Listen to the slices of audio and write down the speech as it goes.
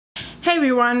Hey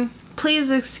everyone, please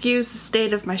excuse the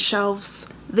state of my shelves.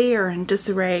 They are in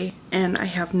disarray and I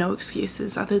have no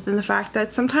excuses other than the fact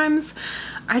that sometimes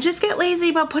I just get lazy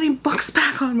about putting books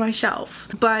back on my shelf.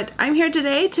 But I'm here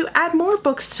today to add more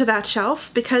books to that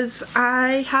shelf because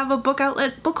I have a book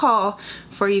outlet book haul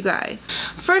for you guys.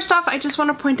 First off, I just want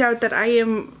to point out that I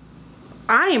am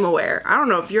aware, I don't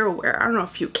know if you're aware, I don't know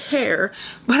if you care,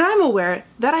 but I'm aware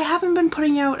that I haven't been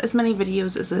putting out as many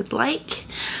videos as I'd like,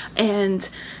 and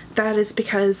that is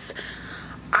because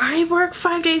I work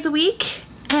 5 days a week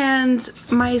and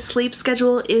my sleep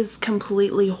schedule is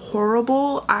completely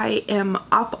horrible. I am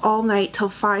up all night till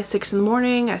 5, 6 in the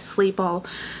morning, I sleep all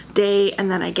day, and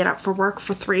then I get up for work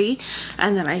for 3,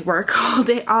 and then I work all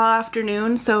day, all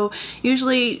afternoon. So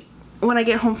usually when I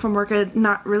get home from work, I'm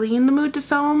not really in the mood to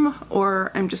film,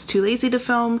 or I'm just too lazy to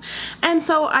film, and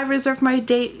so I reserve my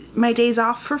days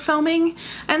off for filming,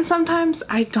 and sometimes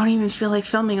I don't even feel like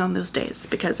filming on those days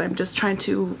because I'm just trying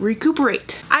to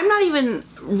recuperate. I'm not even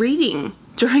reading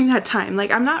during that time.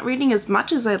 Like, I'm not reading as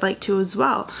much as I'd like to as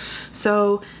well,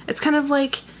 so it's kind of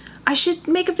like I should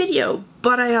make a video,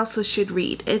 but I also should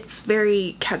read. It's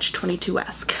very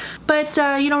Catch-22-esque. But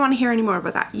you don't want to hear any more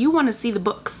about that. You want to see the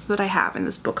books that I have in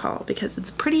this book haul because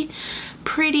it's a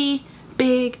pretty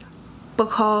big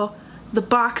book haul. The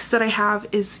box that I have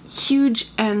is huge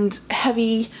and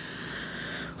heavy.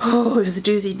 Oh, it was a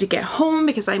doozy to get home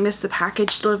because I missed the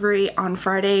package delivery on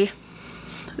Friday.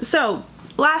 So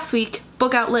last week,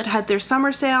 Book Outlet had their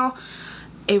summer sale.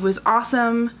 It was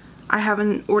awesome. I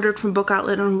haven't ordered from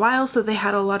BookOutlet in a while, so they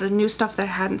had a lot of new stuff that I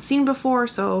hadn't seen before,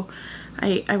 so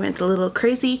I went a little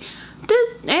crazy.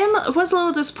 Was a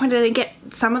little disappointed I didn't get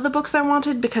some of the books I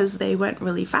wanted because they went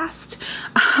really fast,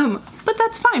 but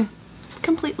that's fine.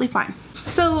 Completely fine.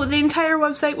 So the entire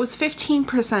website was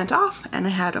 15% off, and I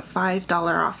had a $5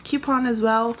 off coupon as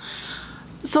well,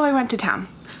 so I went to town.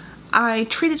 I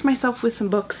treated myself with some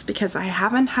books because I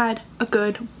haven't had a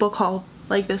good book haul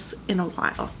like this in a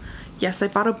while. Yes, I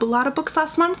bought a lot of books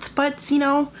last month, but you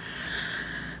know,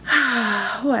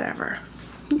 whatever.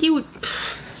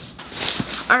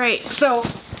 Alright, so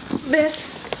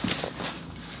this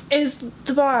is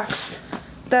the box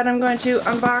that I'm going to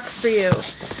unbox for you.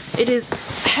 It is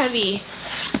heavy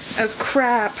as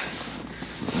crap.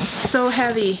 So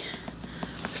heavy.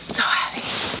 So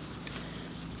heavy.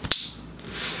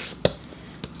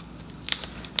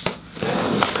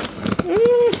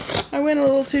 I went a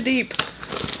little too deep.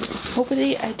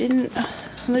 Hopefully I didn't,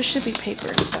 there should be paper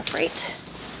and stuff, right?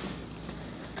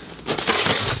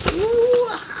 Ooh.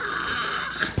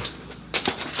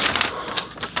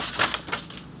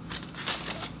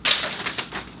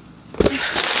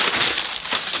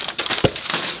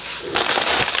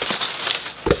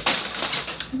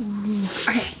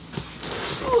 Okay.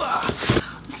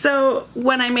 So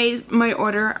when I made my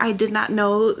order, I did not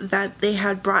know that they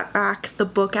had brought back the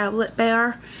Book Outlet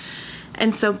bear.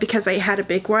 And so because I had a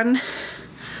big one,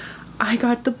 I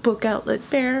got the Book Outlet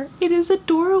bear. It is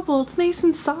adorable. It's nice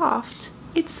and soft.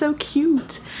 It's so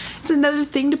cute. It's another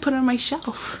thing to put on my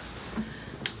shelf.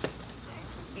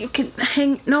 You can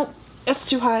hang, nope, that's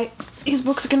too high. These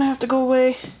books are gonna have to go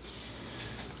away.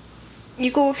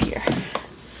 You go up here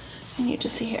and you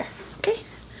just see here, okay?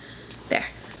 There.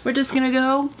 We're just gonna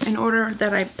go in order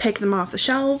that I pick them off the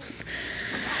shelves.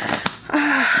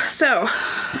 So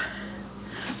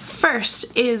first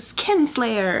is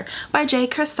Kinslayer by J.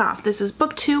 Kristoff. This is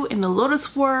book 2 in the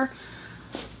Lotus War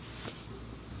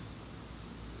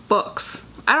books.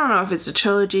 I don't know if it's a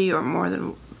trilogy or more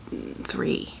than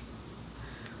 3.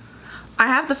 I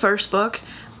have the first book,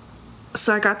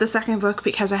 so I got the second book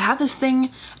because I have this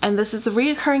thing, and this is a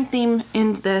reoccurring theme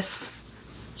in this,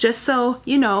 just so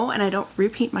you know, and I don't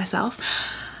repeat myself.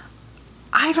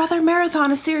 I'd rather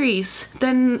marathon a series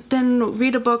than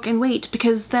read a book and wait,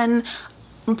 because then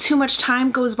too much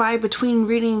time goes by between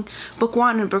reading book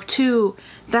 1 and book 2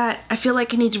 that I feel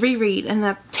like I need to reread, and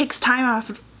that takes time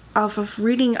off of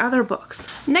reading other books.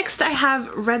 Next I have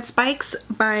Red Spikes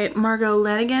by Margot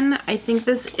Lanigan. I think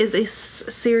this is a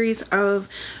series of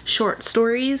short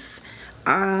stories.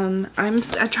 I'm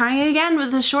trying again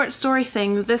with the short story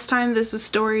thing. This time this is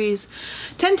stories,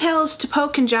 10 tales to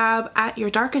poke and jab at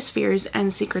your darkest fears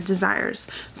and secret desires.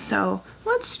 So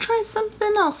let's try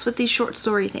something else with these short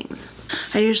story things.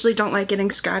 I usually don't like getting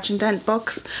scratch and dent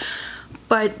books,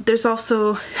 but there's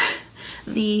also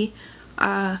the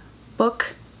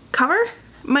book cover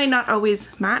might not always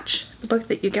match the book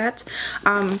that you get.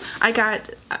 I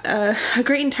got A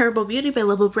Great and Terrible Beauty by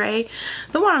Libba Bray.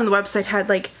 The one on the website had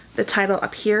like the title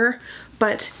up here,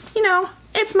 but you know,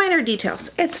 it's minor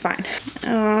details. It's fine.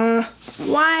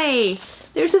 Why?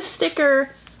 There's a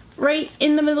sticker right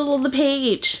in the middle of the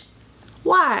page.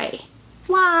 Why?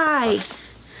 Why?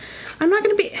 I'm not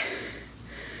gonna be...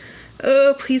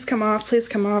 Oh, please come off, please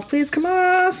come off, please come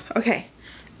off. Okay,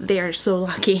 they're so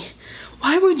lucky.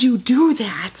 Why would you do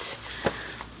that?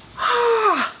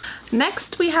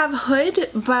 Next we have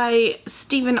Hood by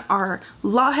Stephen R.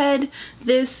 Lawhead.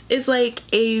 This is like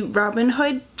a Robin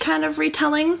Hood kind of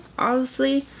retelling,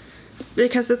 obviously,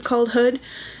 because it's called Hood.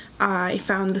 I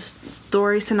found the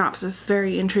story synopsis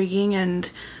very intriguing and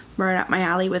right up my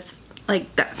alley with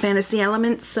like that fantasy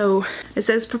element. So it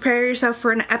says, prepare yourself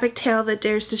for an epic tale that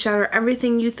dares to shatter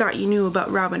everything you thought you knew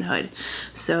about Robin Hood.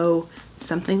 So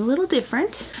something a little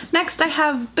different. Next I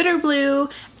have Bitter Blue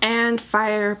and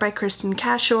Fire by Kristen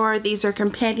Cashore. These are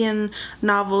companion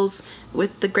novels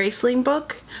with the Graceling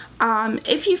book.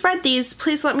 If you've read these,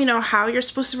 please let me know how you're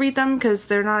supposed to read them, because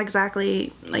they're not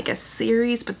exactly like a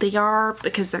series, but they are,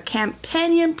 because they're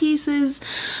companion pieces.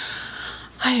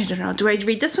 I don't know. Do I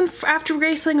read this one after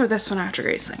Graceling or this one after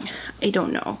Graceling? I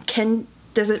don't know.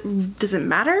 Does it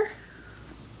matter?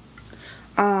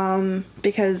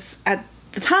 Because at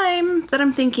the time that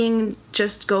I'm thinking,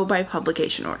 just go by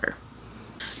publication order.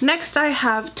 Next I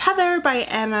have Tether by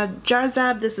Anna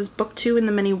Jarzab. This is book 2 in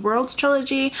the Many Worlds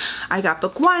trilogy. I got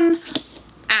book 1.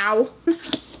 Ow.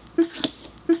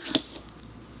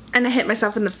 And I hit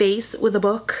myself in the face with a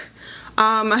book.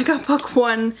 I got book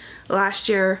 1 last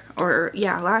year,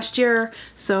 last year.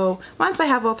 So once I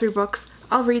have all 3 books,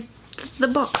 I'll read the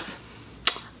books.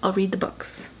 I'll read the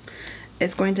books.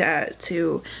 It's going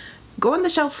to go on the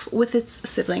shelf with its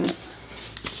sibling.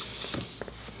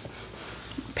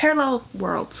 Parallel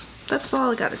worlds. That's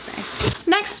all I gotta say.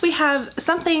 Next we have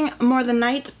Something More Than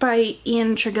Night by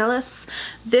Ian Tregillis.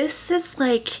 This is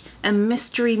like a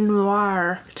mystery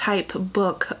noir type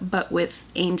book, but with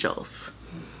angels.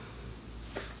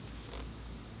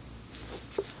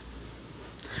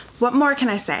 What more can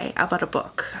I say about a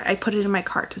book? I put it in my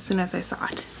cart as soon as I saw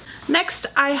it. Next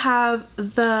I have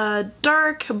The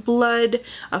Dark Blood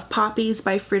of Poppies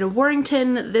by Frida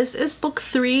Warrington. This is book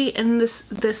 3 in this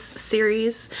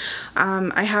series.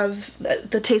 I have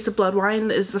The Taste of Blood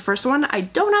Wine is the first one. I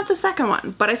don't have the second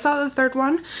one, but I saw the third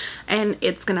one and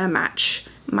it's gonna match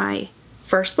my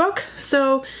first book.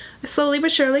 So slowly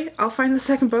but surely I'll find the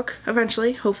second book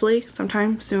eventually, hopefully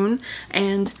sometime soon,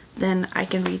 and then I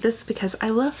can read this because I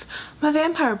love my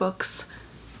vampire books.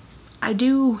 I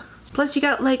do. Plus you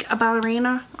got like a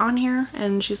ballerina on here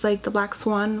and she's like the Black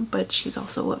Swan, but she's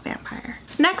also a vampire.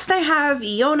 Next I have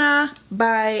Iona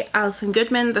by Alison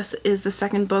Goodman. This is the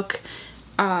second book.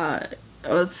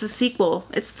 It's the sequel.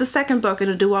 It's the second book in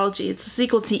a duology. It's the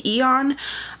sequel to Eon.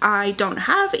 I don't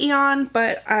have Eon,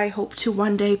 but I hope to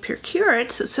one day procure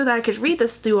it so that I could read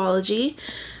this duology.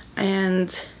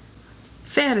 And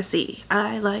fantasy.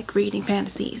 I like reading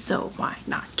fantasy, so why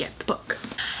not get the book?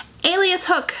 Alias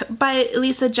Hook by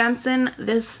Lisa Jensen.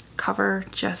 This cover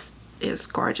just is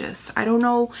gorgeous. I don't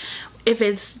know if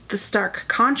it's the stark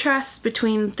contrast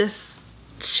between this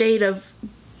shade of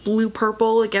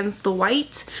blue-purple against the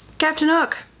white. Captain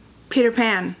Hook, Peter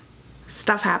Pan,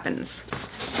 stuff happens.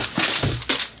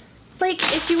 Like,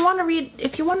 if you want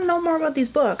to know more about these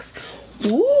books,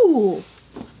 ooh.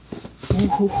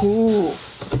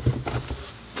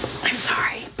 I'm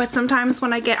sorry, but sometimes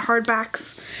when I get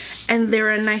hardbacks and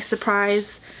they're a nice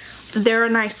surprise,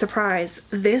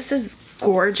 This is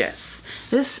gorgeous.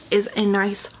 This is a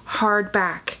nice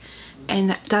hardback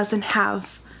and doesn't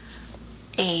have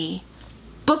a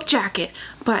book jacket,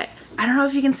 but I don't know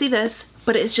if you can see this,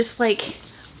 but it's just like,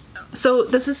 so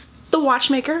this is The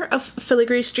Watchmaker of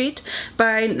Filigree Street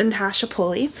by Natasha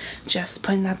Pulley. Just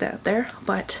putting that out there,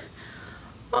 but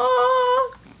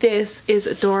oh, this is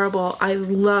adorable. I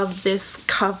love this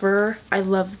cover. I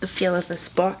love the feel of this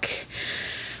book.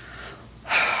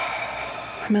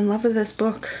 I'm in love with this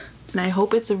book, and I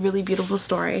hope it's a really beautiful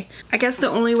story. I guess the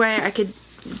only way I could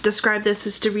describe this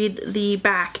is to read the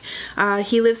back.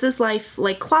 He lives his life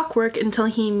like clockwork until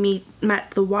he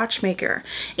met the watchmaker.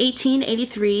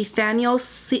 1883, Thaniel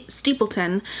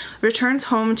Steepleton returns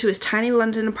home to his tiny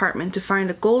London apartment to find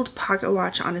a gold pocket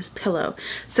watch on his pillow.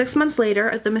 6 months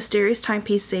later, the mysterious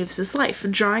timepiece saves his life,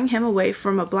 drawing him away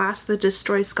from a blast that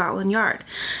destroys Scotland Yard.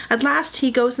 At last,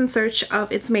 he goes in search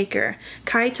of its maker,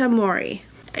 Kaita Mori,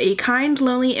 a kind,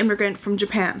 lonely immigrant from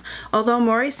Japan. Although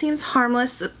Mori seems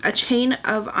harmless, a chain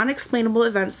of unexplainable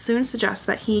events soon suggests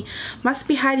that he must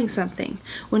be hiding something.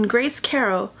 When Grace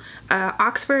Caro,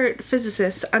 Oxford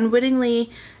physicist,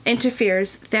 unwittingly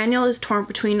interferes, Thaniel is torn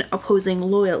between opposing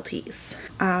loyalties.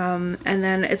 And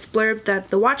then it's blurbed that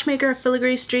The Watchmaker of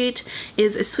Filigree Street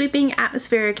is a sweeping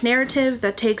atmospheric narrative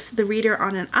that takes the reader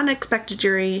on an unexpected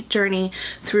journey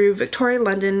through Victorian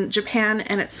London, Japan,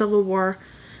 and its Civil War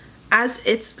as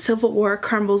its civil war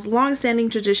crumbles long-standing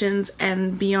traditions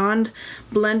and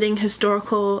blending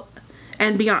historical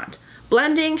events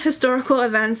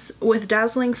with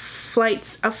dazzling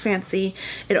flights of fancy,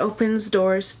 it opens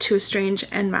doors to a strange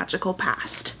and magical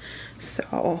past.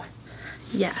 So,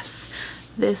 yes,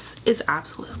 this is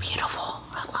absolutely beautiful.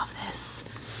 I love this.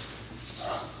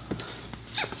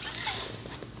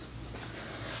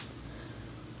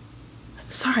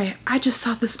 Sorry, I just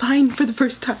saw the spine for the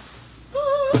first time.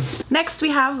 Next we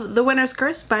have The Winter's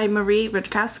Curse by Marie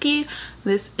Rudkowski.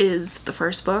 This is the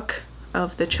first book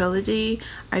of the trilogy.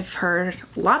 I've heard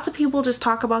lots of people just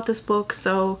talk about this book,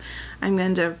 so I'm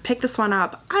going to pick this one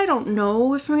up. I don't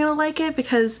know if I'm going to like it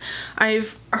because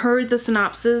I've heard the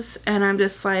synopsis and I'm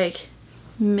just like,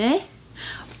 meh.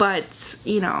 But,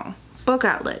 you know,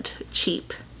 BookOutlet,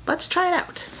 cheap. Let's try it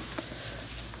out.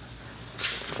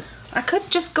 I could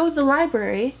just go to the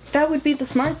library. That would be the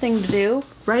smart thing to do,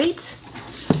 right?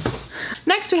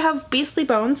 Next we have Beastly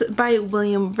Bones by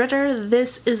William Ritter.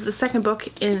 This is the second book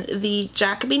in the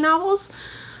Jacoby novels.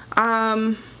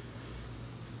 Yeah,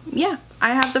 I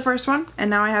have the first one and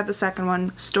now I have the second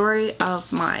one, Story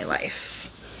of My Life.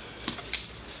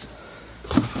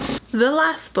 The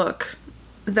last book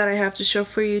that I have to show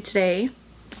for you today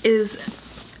is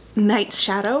Night's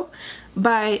Shadow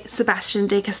by Sebastian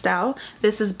de Castell.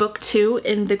 This is book 2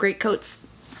 in the Greatcoats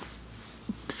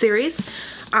series.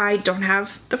 I don't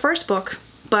have the first book,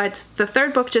 but the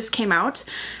third book just came out.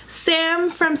 Sam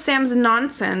from Sam's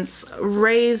Nonsense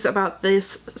raves about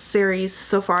this series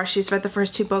so far. She's read the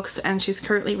first 2 books and she's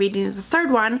currently reading the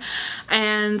third one,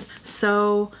 and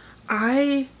so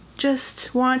I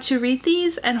just want to read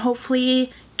these and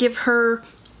hopefully give her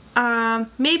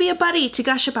maybe a buddy to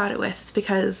gush about it with,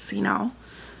 because, you know,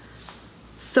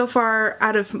 so far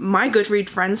out of my Goodread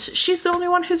friends, she's the only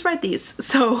one who's read these.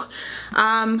 So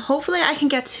hopefully I can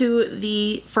get to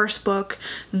the first book,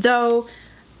 though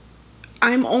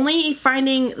I'm only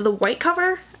finding the white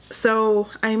cover, so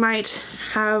I might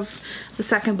have the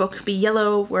second book be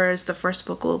yellow, whereas the first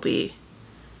book will be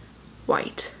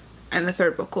white and the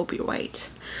third book will be white.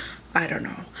 I don't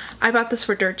know. I bought this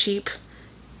for dirt cheap.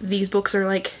 These books are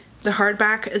like, the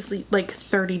hardback is like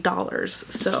 $30,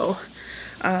 so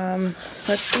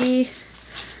let's see.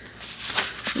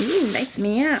 Ooh, nice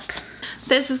map.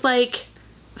 This is like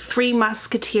Three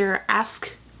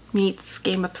Musketeer-esque meets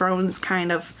Game of Thrones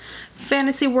kind of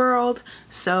fantasy world,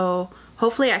 so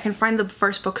hopefully I can find the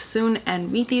first book soon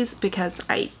and read these because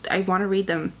I want to read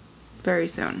them very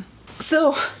soon.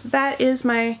 So that is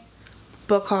my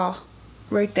book haul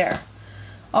right there.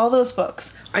 All those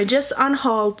books. I just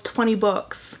unhauled 20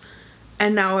 books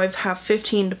and now I have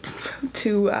 15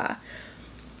 to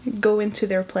go into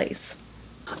their place.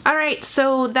 Alright,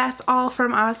 so that's all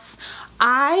from us.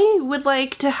 I would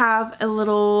like to have a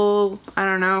little, I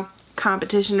don't know,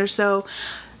 competition or so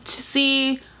to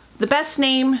see the best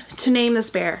name to name this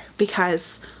bear,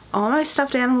 because all my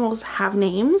stuffed animals have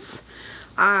names.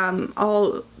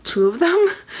 All 2 of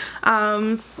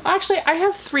them. Actually I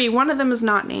have 3. One of them is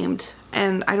not named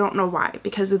and I don't know why,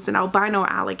 because it's an albino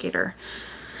alligator.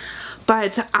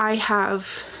 But I'm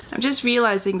just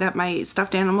realizing that my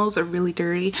stuffed animals are really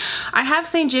dirty. I have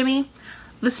St. Jimmy,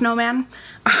 the snowman,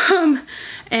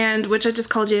 and which I just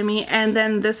call Jimmy, and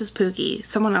then this is Pookie.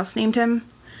 Someone else named him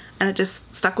and I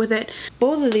just stuck with it.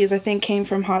 Both of these I think came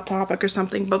from Hot Topic or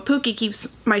something, but Pookie keeps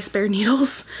my spare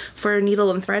needles for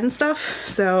needle and thread and stuff.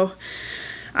 So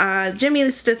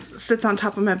Jimmy sits on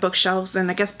top of my bookshelves, and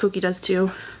I guess Pookie does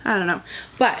too. I don't know.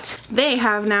 But they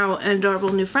have now an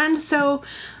adorable new friend, so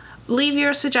leave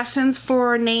your suggestions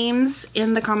for names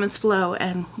in the comments below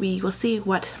and we will see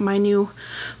what my new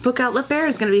BookOutlet bear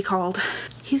is going to be called.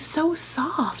 He's so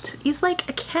soft. He's like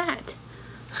a cat.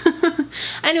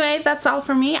 Anyway, that's all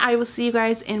for me. I will see you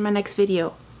guys in my next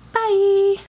video. Bye!